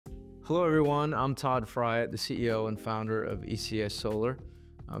Hello everyone, I'm Todd Fryatt, the CEO and founder of ECA Solar.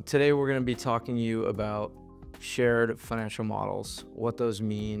 Today we're going to be talking to you about shared financial models, what those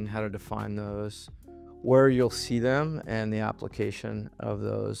mean, how to define those, where you'll see them, and the application of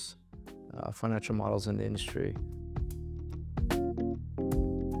those financial models in the industry.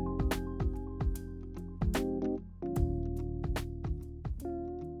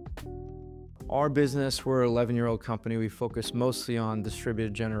 Our business, we're an 11-year-old company. We focus mostly on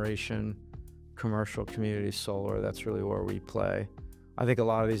distributed generation, commercial community solar. That's really where we play. I think a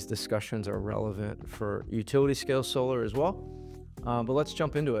lot of these discussions are relevant for utility scale solar as well. But let's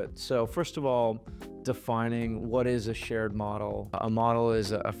jump into it. So first of all, defining what is a shared model. A model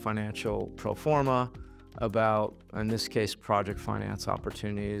is a financial pro forma about, in this case, project finance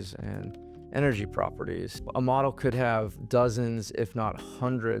opportunities and energy properties. A model could have dozens, if not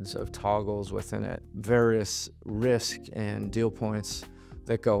hundreds, of toggles within it, various risk and deal points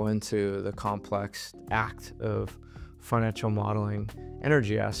that go into the complex act of financial modeling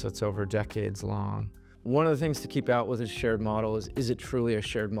energy assets over decades long. One of the things to keep out with a shared model is it truly a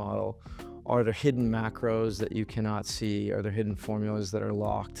shared model? Are there hidden macros that you cannot see? Are there hidden formulas that are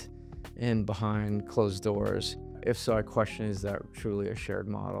locked in behind closed doors? If so, I question, is that truly a shared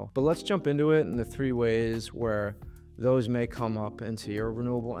model? But let's jump into it in the three ways where those may come up into your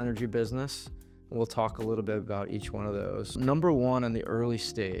renewable energy business. We'll talk a little bit about each one of those. Number one, in the early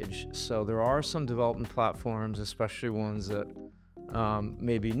stage. So there are some development platforms, especially ones that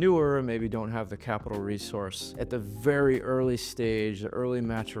may be newer, maybe don't have the capital resource. At the very early stage, the early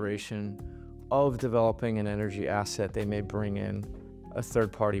maturation of developing an energy asset, they may bring in a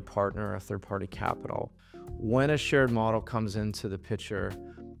third-party partner, a third-party capital. When a shared model comes into the picture,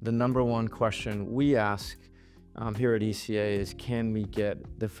 the number one question we ask here at ECA is, can we get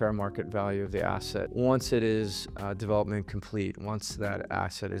the fair market value of the asset once it is development complete, once that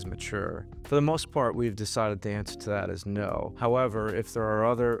asset is mature? For the most part, we've decided the answer to that is no. However, if there are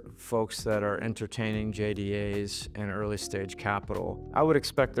other folks that are entertaining JDAs and early stage capital, I would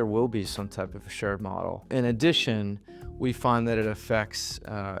expect there will be some type of a shared model. In addition, we find that it affects,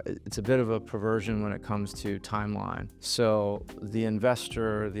 it's a bit of a perversion when it comes to timeline. So the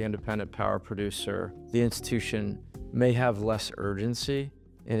investor, the independent power producer, the institution may have less urgency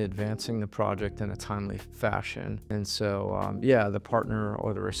in advancing the project in a timely fashion. And so, yeah, the partner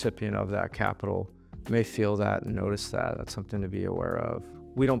or the recipient of that capital may feel that and notice that. That's something to be aware of.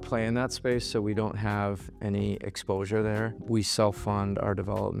 We don't play in that space, so we don't have any exposure there. We self-fund our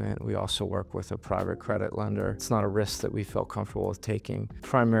development. We also work with a private credit lender. It's not a risk that we felt comfortable with taking,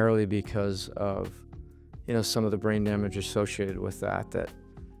 primarily because of, some of the brain damage associated with that,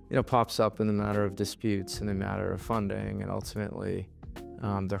 pops up in the matter of disputes, in the matter of funding, and ultimately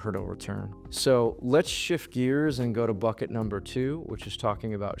the hurdle return. So let's shift gears and go to bucket number two, which is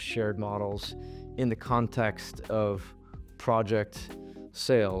talking about shared models in the context of project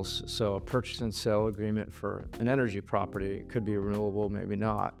sales. So a purchase and sale agreement for an energy property. It could be renewable, maybe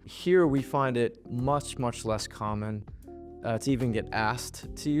not. Here we find it much, much less common to even get asked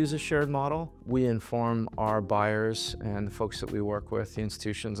to use a shared model. We inform our buyers and the folks that we work with, the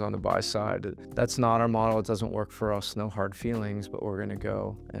institutions on the buy side, that's not our model, it doesn't work for us, no hard feelings, but we're gonna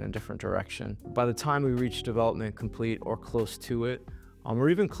go in a different direction. By the time we reach development complete or close to it, or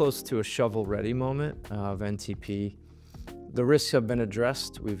even close to a shovel-ready moment of NTP, the risks have been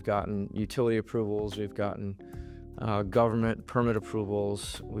addressed. We've gotten utility approvals, we've gotten government permit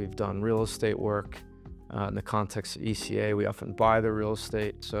approvals, we've done real estate work. In the context of ECA, we often buy the real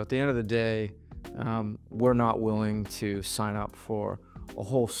estate. So at the end of the day, we're not willing to sign up for a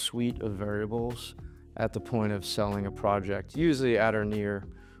whole suite of variables at the point of selling a project, usually at or near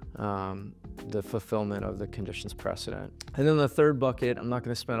the fulfillment of the conditions precedent. And then the third bucket, I'm not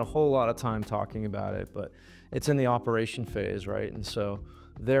going to spend a whole lot of time talking about it, but it's in the operation phase, right? And so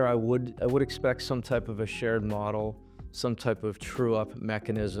there I would expect some type of a shared model, some type of true-up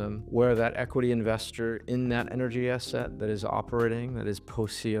mechanism where that equity investor in that energy asset that is operating, that is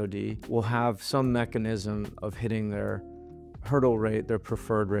post-COD, will have some mechanism of hitting their hurdle rate, their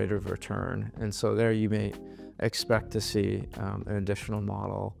preferred rate of return. And so there you may expect to see an additional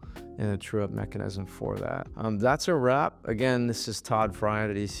model and a true-up mechanism for that. That's a wrap. Again, this is Todd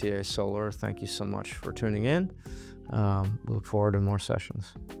Fryatt at ECA Solar. Thank you so much for tuning in. We look forward to more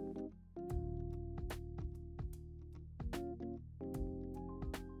sessions.